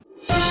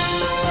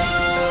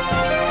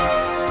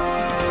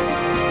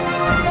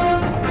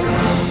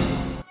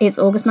It's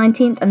August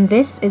 19th, and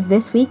this is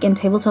This Week in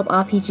Tabletop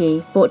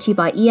RPG, brought to you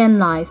by EN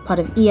Live, part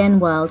of EN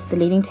World, the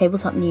leading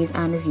tabletop news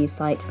and reviews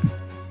site.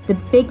 The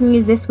big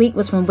news this week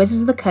was from Wizards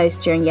of the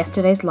Coast during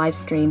yesterday's live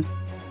stream.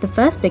 The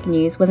first big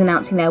news was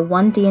announcing their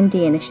One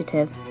D&D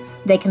initiative.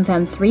 They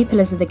confirmed 3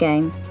 pillars of the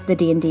game: the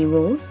D&D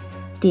rules,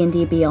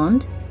 D&D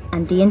Beyond,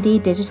 and D&D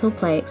digital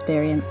play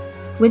experience.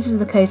 Wizards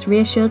of the Coast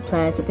reassured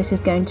players that this is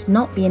going to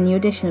not be a new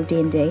edition of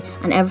D&D,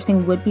 and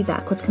everything would be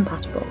backwards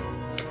compatible.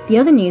 The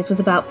other news was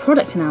about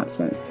product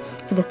announcements.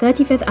 For the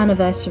 35th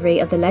anniversary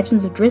of the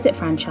Legends of Drizzt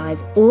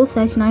franchise, all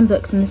 39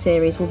 books in the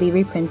series will be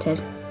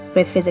reprinted,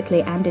 both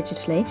physically and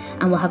digitally,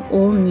 and will have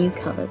all new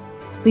covers.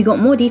 We got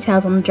more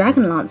details on the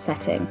Dragonlance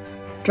setting.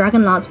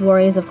 Dragonlance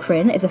Warriors of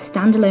Krynn is a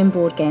standalone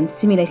board game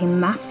simulating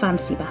mass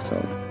fantasy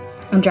battles,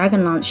 and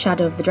Dragonlance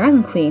Shadow of the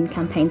Dragon Queen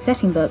campaign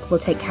setting book will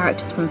take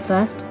characters from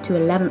 1st to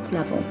 11th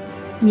level.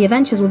 The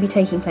adventures will be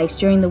taking place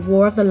during the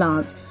War of the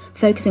Lance,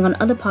 focusing on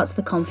other parts of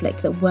the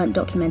conflict that weren't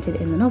documented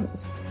in the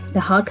novels. The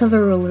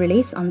hardcover will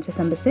release on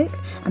December 6th,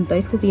 and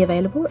both will be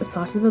available as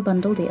part of a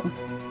bundle deal.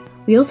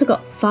 We also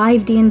got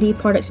 5 D&D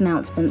product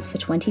announcements for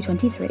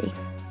 2023.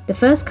 The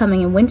first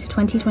coming in winter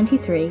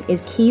 2023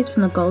 is Keys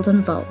from the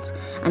Golden Vault,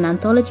 an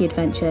anthology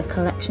adventure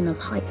collection of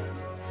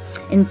heists.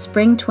 In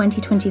spring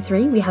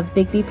 2023, we have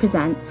Bigby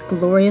Presents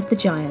Glory of the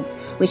Giants,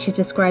 which is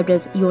described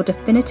as your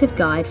definitive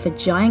guide for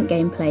giant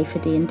gameplay for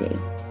D&D.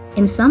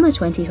 In summer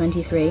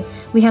 2023,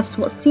 we have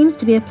what seems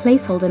to be a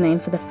placeholder name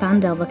for the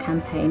Phandelver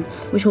campaign,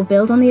 which will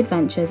build on the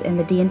adventures in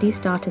the D&D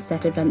starter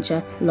set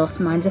adventure Lost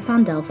Mines of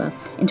Phandelver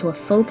into a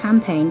full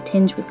campaign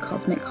tinged with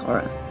cosmic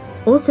horror.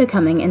 Also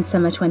coming in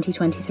summer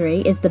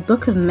 2023 is the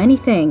Book of Many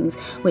Things,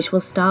 which will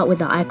start with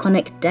the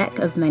iconic Deck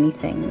of Many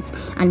Things,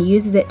 and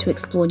uses it to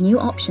explore new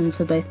options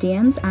for both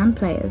DMs and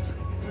players.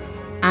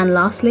 And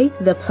lastly,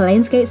 the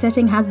Planescape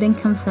setting has been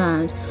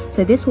confirmed,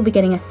 so this will be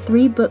getting a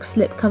 3-book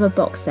slipcover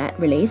box set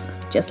release,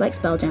 just like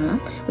Spelljammer,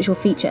 which will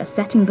feature a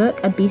setting book,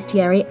 a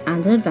bestiary,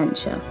 and an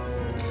adventure.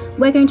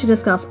 We're going to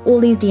discuss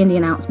all these D&D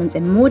announcements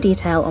in more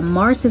detail on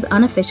Morris's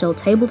unofficial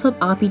Tabletop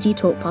RPG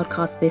Talk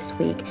podcast this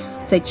week,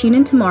 so tune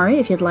in tomorrow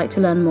if you'd like to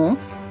learn more,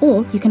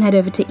 or you can head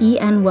over to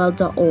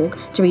enworld.org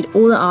to read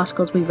all the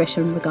articles we've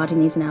written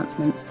regarding these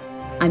announcements.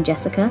 I'm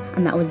Jessica,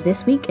 and that was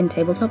This Week in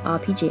Tabletop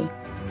RPG.